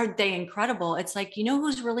like, are they incredible? It's like, you know,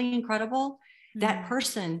 who's really incredible? That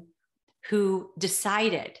person who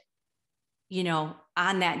decided, you know,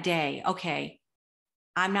 on that day, okay,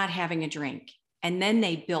 I'm not having a drink. And then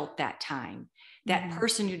they built that time. That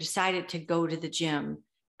person who decided to go to the gym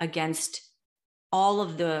against all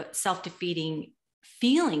of the self-defeating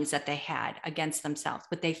feelings that they had against themselves,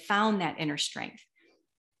 but they found that inner strength.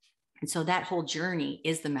 And so that whole journey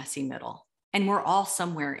is the messy middle. And we're all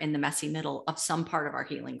somewhere in the messy middle of some part of our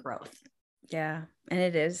healing growth. Yeah. And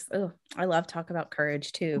it is. Oh, I love talk about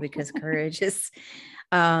courage too, because courage is,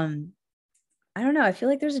 I don't know. I feel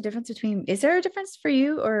like there's a difference is there a difference for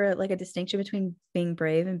you, or like a distinction between being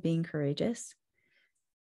brave and being courageous?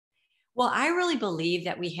 Well, I really believe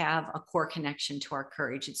that we have a core connection to our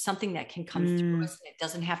courage. It's something that can come through us, and it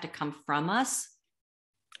doesn't have to come from us.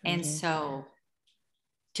 And so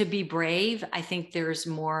to be brave, I think there's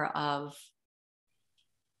more of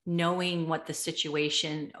knowing what a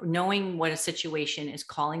situation is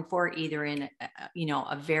calling for, either in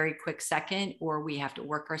a very quick second, or we have to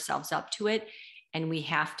work ourselves up to it, and we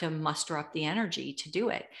have to muster up the energy to do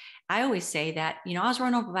it. I always say that, I was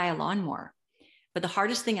run over by a lawnmower, but the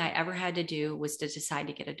hardest thing I ever had to do was to decide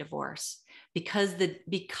to get a divorce, because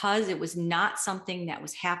it was not something that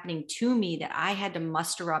was happening to me, that I had to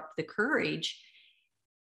muster up the courage,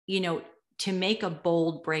 to make a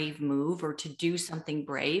bold, brave move, or to do something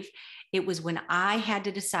brave. It was when I had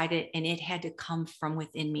to decide it, and it had to come from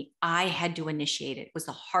within me. I had to initiate it. It was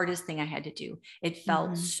the hardest thing I had to do. It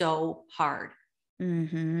felt so hard.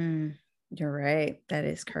 You're right. That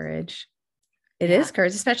is courage. It is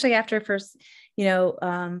courage, especially after first,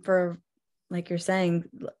 for, like you're saying,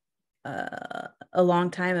 a long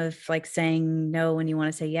time of like saying no when you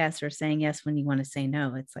want to say yes, or saying yes when you want to say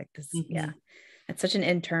no. It's like this. Yeah. It's such an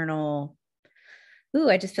internal,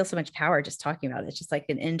 I just feel so much power just talking about it. It's just like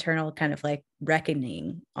an internal kind of like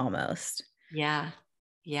reckoning almost. Yeah.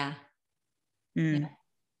 Yeah.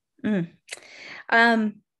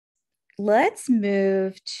 Let's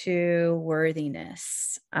move to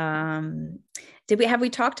worthiness. Have we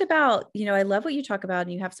talked about, I love what you talk about,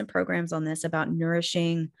 and you have some programs on this about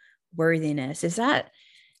nourishing worthiness. Is that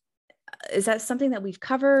something that we've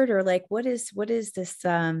covered, or like, what is this,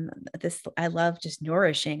 I love just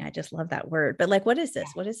nourishing. I just love that word, but like, what is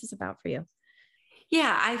this? What is this about for you?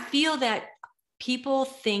 Yeah. I feel that people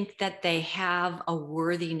think that they have a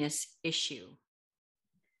worthiness issue.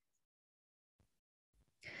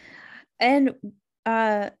 And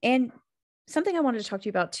something I wanted to talk to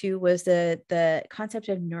you about too was the concept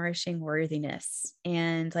of nourishing worthiness.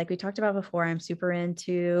 And like we talked about before, I'm super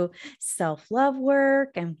into self-love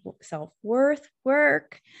work and self-worth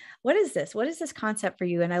work. What is this? What is this concept for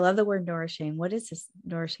you? And I love the word nourishing. What is this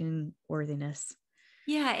nourishing worthiness?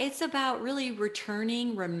 Yeah, it's about really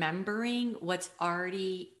remembering what's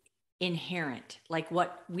already inherent. Like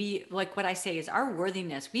what I say is our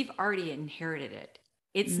worthiness, we've already inherited it.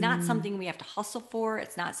 It's not something we have to hustle for.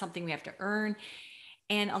 It's not something we have to earn.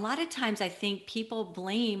 And a lot of times I think people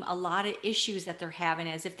blame a lot of issues that they're having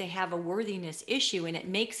as if they have a worthiness issue, and it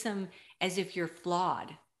makes them as if you're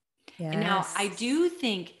flawed. Yes. And now I do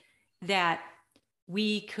think that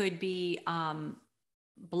we could be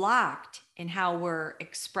blocked in how we're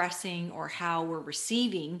expressing or how we're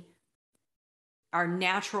receiving our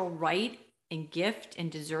natural right and gift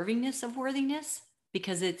and deservingness of worthiness,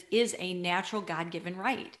 because it is a natural God-given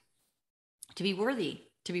right to be worthy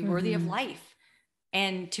of life,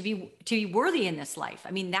 and to be worthy in this life.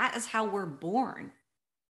 I mean, that is how we're born.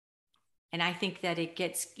 And I think that it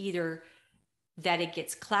gets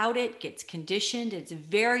clouded, gets conditioned. It's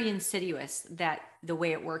very insidious, that the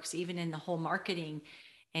way it works, even in the whole marketing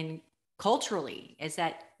and culturally is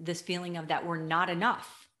that this feeling of that we're not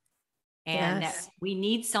enough and that Yes. we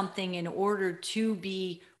need something in order to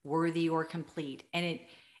be worthy or complete. And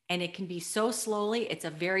it can be so slowly. It's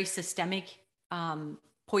a very systemic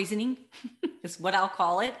poisoning is what I'll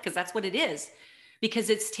call it, because that's what it is, because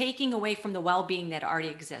it's taking away from the well-being that already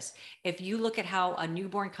exists. If you look at how a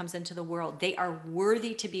newborn comes into the world, they are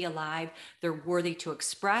worthy to be alive. They're worthy to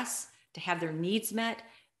express, to have their needs met,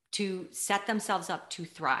 to set themselves up to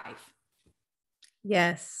thrive.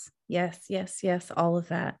 Yes. Yes. Yes. Yes. All of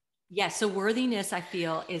that. Yeah. So worthiness, I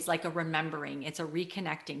feel, is like a remembering. It's a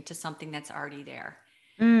reconnecting to something that's already there.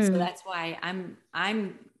 So Mm. that's why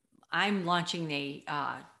I'm launching a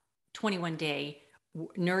 21-day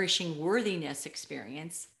nourishing worthiness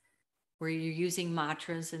experience where you're using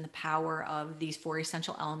mantras and the power of these 4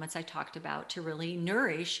 essential elements I talked about to really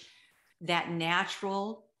nourish that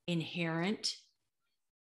natural, inherent,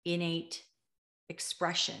 innate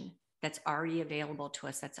expression that's already available to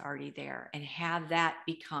us, that's already there, and have that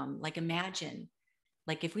become like, imagine,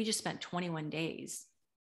 like if we just spent 21 days,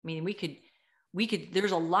 I mean, we could,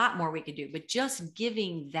 there's a lot more we could do, but just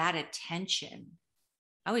giving that attention.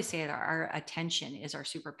 I always say that our attention is our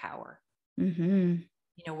superpower. Mm-hmm.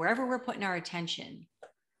 You know, wherever we're putting our attention,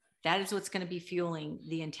 that is what's going to be fueling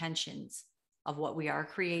the intentions of what we are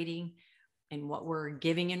creating and what we're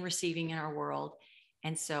giving and receiving in our world.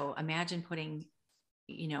 And so imagine putting,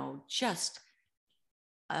 you know, just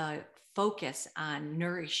a focus on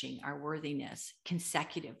nourishing our worthiness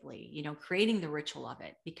consecutively, you know, creating the ritual of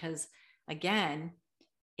it, because again,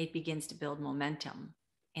 it begins to build momentum.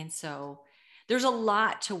 And so there's a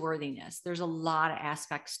lot to worthiness. There's a lot of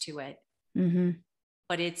aspects to it. Mm-hmm.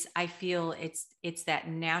 But it's, I feel it's that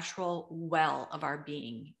natural well of our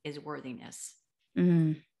being is worthiness.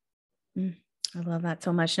 Mm-hmm. I love that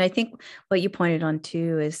so much. And I think what you pointed on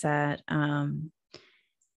too is that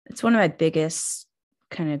it's one of my biggest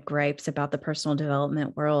kind of gripes about the personal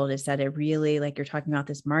development world is that it really, like you're talking about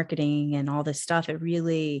this marketing and all this stuff, it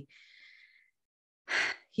really,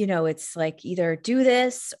 you know, it's like either do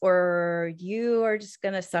this or you are just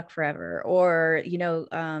going to suck forever. Or, you know,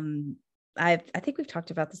 I think we've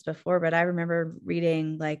talked about this before, but I remember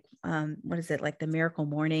reading like, what is it, like The Miracle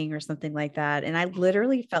Morning or something like that. And I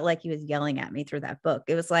literally felt like he was yelling at me through that book.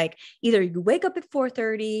 It was like, either you wake up at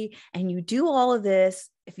 4:30 and you do all of this.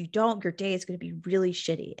 If you don't, your day is going to be really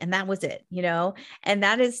shitty. And that was it, you know? And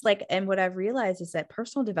that is like, and what I've realized is that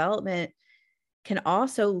personal development can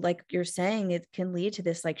also, like you're saying, it can lead to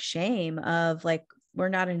this like shame of like, we're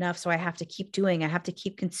not enough. So I have to keep doing, I have to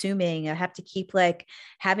keep consuming, I have to keep like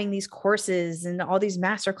having these courses and all these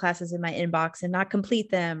master classes in my inbox and not complete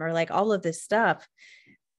them, or like all of this stuff.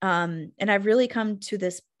 And I've really come to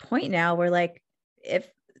this point now where like, if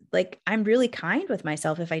like, I'm really kind with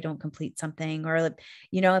myself if I don't complete something, or,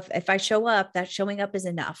 you know, if I show up, that showing up is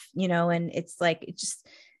enough, you know, and it's like, it just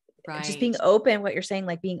being Right. open, what you're saying,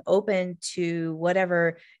 like being open to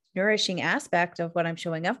whatever nourishing aspect of what I'm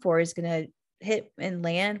showing up for is going to hit and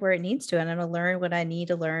land where it needs to. And I'm going to learn what I need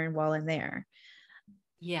to learn while I'm there.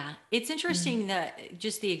 Yeah. It's Mm. interesting that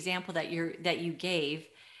just the example that you gave,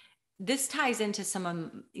 this ties into some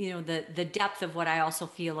of, you know, the depth of what I also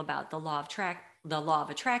feel about the law of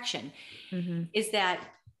attraction Mm-hmm. is that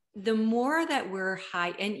the more that we're high,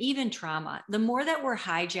 and even trauma, the more that we're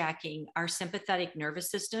hijacking our sympathetic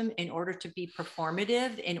nervous system in order to be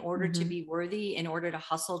performative, in order to Mm-hmm. be worthy, in order to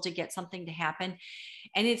hustle to get something to happen.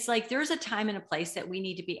 And it's like there's a time and a place that we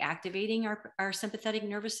need to be activating our sympathetic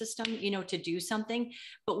nervous system, you know, to do something,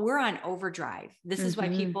 but we're on overdrive. This is why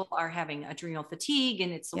Mm-hmm. people are having adrenal fatigue,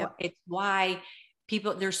 and Yep. it's why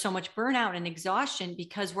people, there's so much burnout and exhaustion,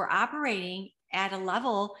 because we're operating at a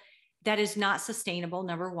level that is not sustainable,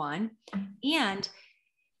 number one. And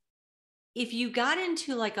if you got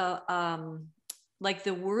into like like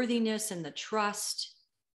the worthiness and the trust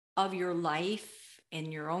of your life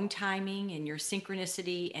and your own timing and your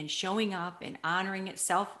synchronicity and showing up and honoring it,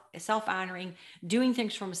 self honoring, doing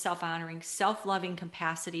things from a self honoring, self loving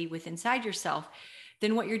capacity with inside yourself,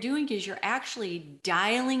 then what you're doing is you're actually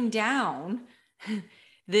dialing down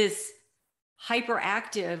this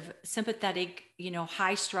hyperactive sympathetic, you know,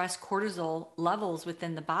 high stress cortisol levels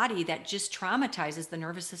within the body that just traumatizes the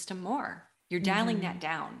nervous system more. You're dialing Mm-hmm. that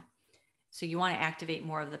down. So you want to activate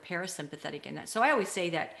more of the parasympathetic in that. So I always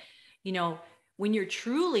say that, you know, when you're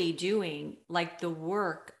truly doing like the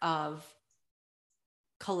work of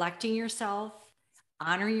collecting yourself,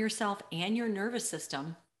 honoring yourself and your nervous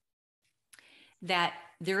system, that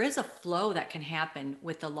there is a flow that can happen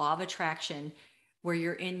with the law of attraction where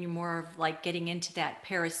you're in more of like getting into that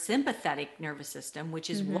parasympathetic nervous system,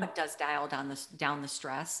 which is Mm-hmm. what does dial down the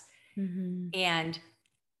stress. Mm-hmm. And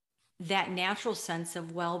that natural sense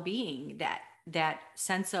of well-being, that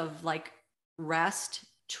sense of like rest,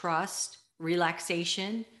 trust,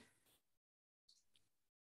 relaxation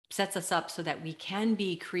sets us up so that we can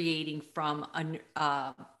be creating from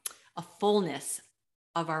a fullness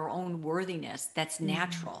of our own worthiness that's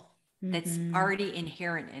natural, that's already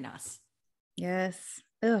inherent in us. Yes.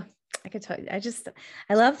 Oh, I could tell you.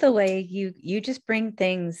 I love the way you just bring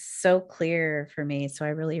things so clear for me. So I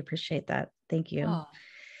really appreciate that. Thank you. Oh.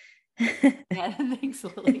 Yeah, thanks,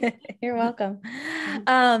 Lily. You're welcome.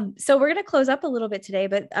 So we're going to close up a little bit today,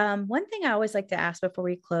 but one thing I always like to ask before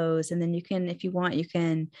we close, and then you can, if you want, you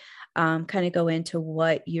can kind of go into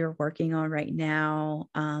what you're working on right now.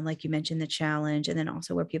 Like you mentioned, the challenge, and then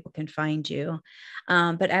also where people can find you.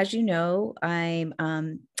 But as you know, I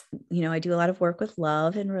do a lot of work with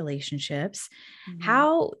love and relationships.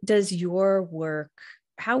 How does your work,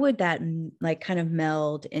 how would that like kind of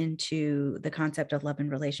meld into the concept of love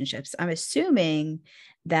and relationships? I'm assuming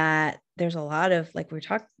that there's a lot of, like we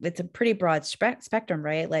talked, it's a pretty broad spectrum,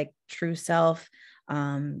 right? Like true self,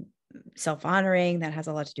 self-honoring, that has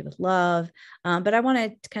a lot to do with love. But I want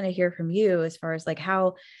to kind of hear from you as far as like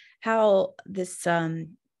how this,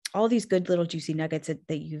 all these good little juicy nuggets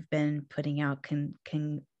that you've been putting out can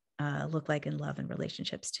look like in love and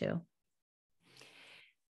relationships too.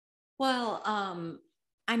 Well,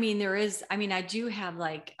 I do have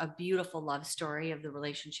like a beautiful love story of the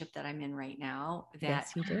relationship that I'm in right now that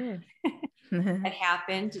Yes, you do. that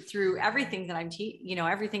happened through everything that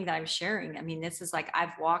everything that I'm sharing. I mean, this is like,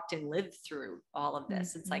 I've walked and lived through all of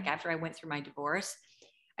this. It's like, after I went through my divorce,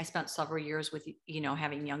 I spent several years with,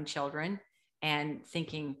 having young children and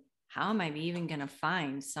thinking, how am I even going to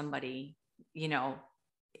find somebody,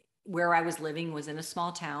 where I was living was in a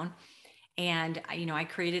small town. And, I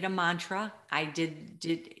created a mantra. I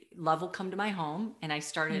did love will come to my home. And I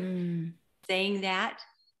started saying that.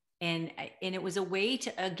 And it was a way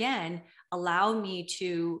to, again, allow me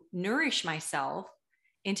to nourish myself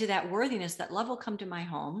into that worthiness, that love will come to my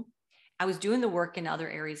home. I was doing the work in other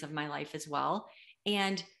areas of my life as well.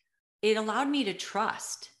 And it allowed me to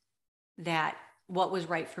trust that what was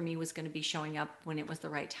right for me was going to be showing up when it was the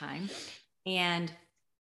right time. And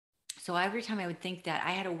so every time I would think that,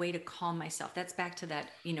 I had a way to calm myself. That's back to that,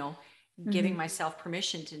 giving myself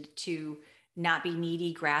permission to not be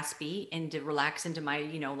needy, graspy, and to relax into my,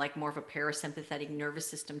 like more of a parasympathetic nervous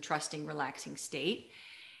system, trusting, relaxing state.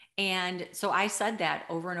 And so I said that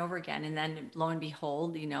over and over again. And then lo and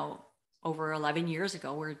behold, over 11 years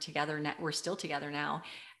ago, we're still together now.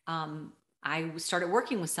 I started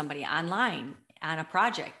working with somebody online on a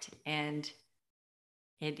project, and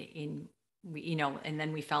and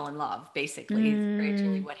then we fell in love, basically. It's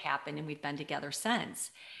gradually what happened. And we've been together since.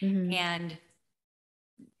 And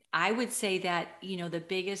I would say that, the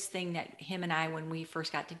biggest thing that him and I, when we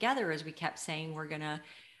first got together, is we kept saying, we're going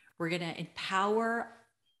to empower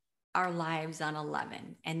our lives on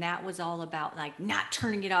 11. And that was all about like not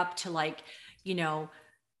turning it up to like,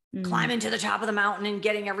 climbing to the top of the mountain and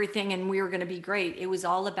getting everything, and we were going to be great. It was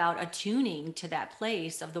all about attuning to that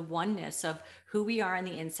place of the oneness of who we are on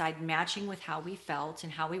the inside, matching with how we felt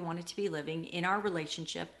and how we wanted to be living in our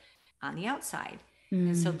relationship on the outside.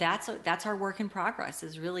 And so that's our work in progress,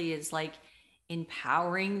 is like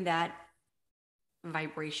empowering that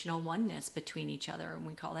vibrational oneness between each other. And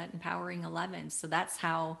we call that empowering 11. So that's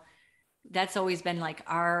always been like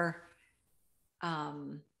our,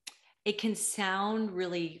 it can sound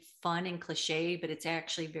really fun and cliche, but it's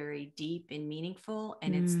actually very deep and meaningful.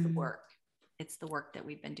 And it's the work. It's the work that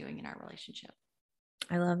we've been doing in our relationship.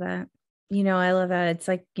 I love that. I love that. It's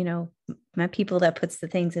like, my people that puts the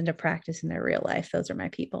things into practice in their real life. Those are my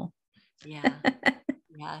people. Yeah.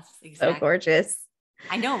 Yes, exactly. So gorgeous.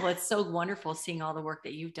 I know. Well, it's so wonderful seeing all the work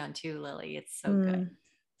that you've done too, Lily. It's so good.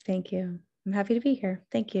 Thank you. I'm happy to be here.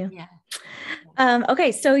 Thank you. Yeah.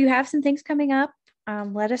 Okay. So you have some things coming up.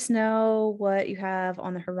 Let us know what you have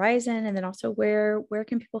on the horizon, and then also where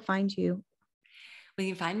can people find you? Well,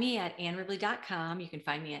 you can find me at annribley.com. You can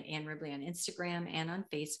find me at Ann Ribley on Instagram and on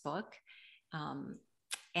Facebook.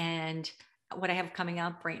 And what I have coming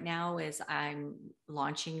up right now is I'm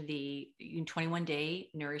launching the 21-day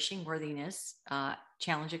Nourishing Worthiness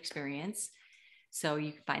challenge experience. So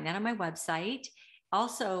you can find that on my website.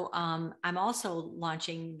 Also, I'm also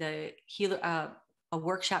launching a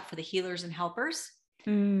workshop for the healers and helpers.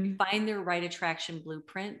 Find their right attraction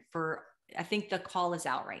blueprint for, I think the call is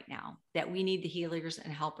out right now, that we need the healers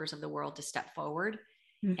and helpers of the world to step forward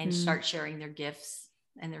and start sharing their gifts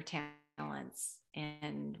and their talents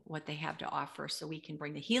and what they have to offer, so we can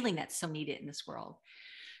bring the healing that's so needed in this world.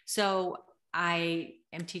 So I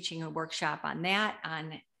am teaching a workshop on that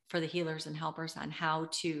on for the healers and helpers on how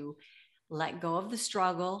to let go of the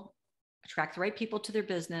struggle, attract the right people to their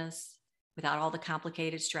business without all the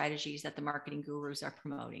complicated strategies that the marketing gurus are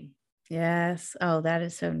promoting. Yes. Oh, that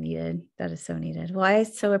is so needed. That is so needed. Well, I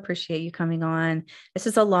so appreciate you coming on. This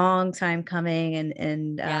is a long time coming,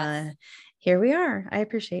 and Yes. here we are. I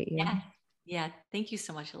appreciate you. Yeah. Yeah. Thank you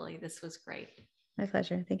so much, Lily. This was great. My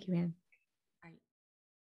pleasure. Thank you, man. All right.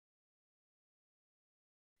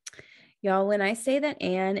 Y'all, when I say that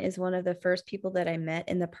Anne is one of the first people that I met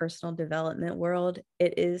in the personal development world,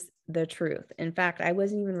 it is the truth. In fact, I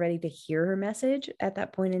wasn't even ready to hear her message at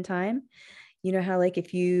that point in time. You know how, like,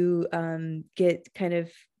 if you get kind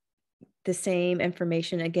of the same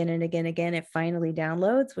information again and again, it finally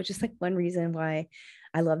downloads, which is like one reason why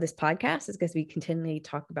I love this podcast, is because we continually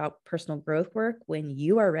talk about personal growth work. When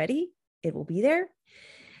you are ready, it will be there.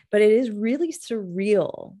 But it is really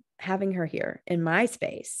surreal having her here in my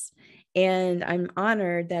space. And I'm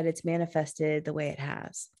honored that it's manifested the way it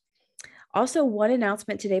has. Also, one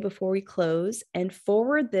announcement today before we close, and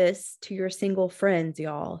forward this to your single friends,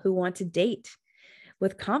 y'all, who want to date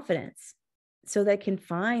with confidence so they can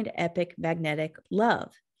find epic magnetic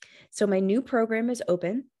love. So my new program is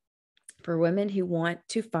open for women who want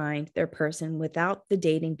to find their person without the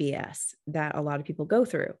dating BS that a lot of people go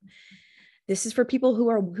through. This is for people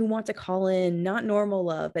who want to call in not normal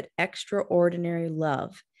love, but extraordinary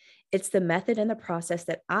love. It's the method and the process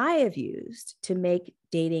that I have used to make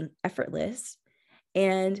dating effortless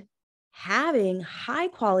and having high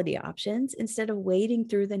quality options instead of wading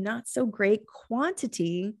through the not so great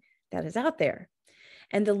quantity that is out there.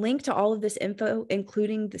 And the link to all of this info,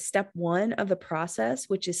 including the step 1 of the process,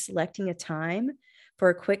 which is selecting a time for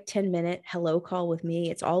a quick 10-minute hello call with me.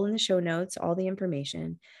 It's all in the show notes, all the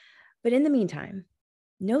information. But in the meantime,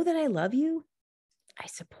 know that I love you, I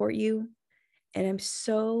support you, and I'm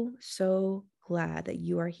so, so glad that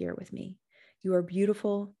you are here with me. You are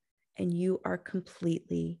beautiful and you are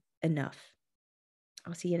completely enough.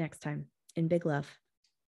 I'll see you next time. In big love.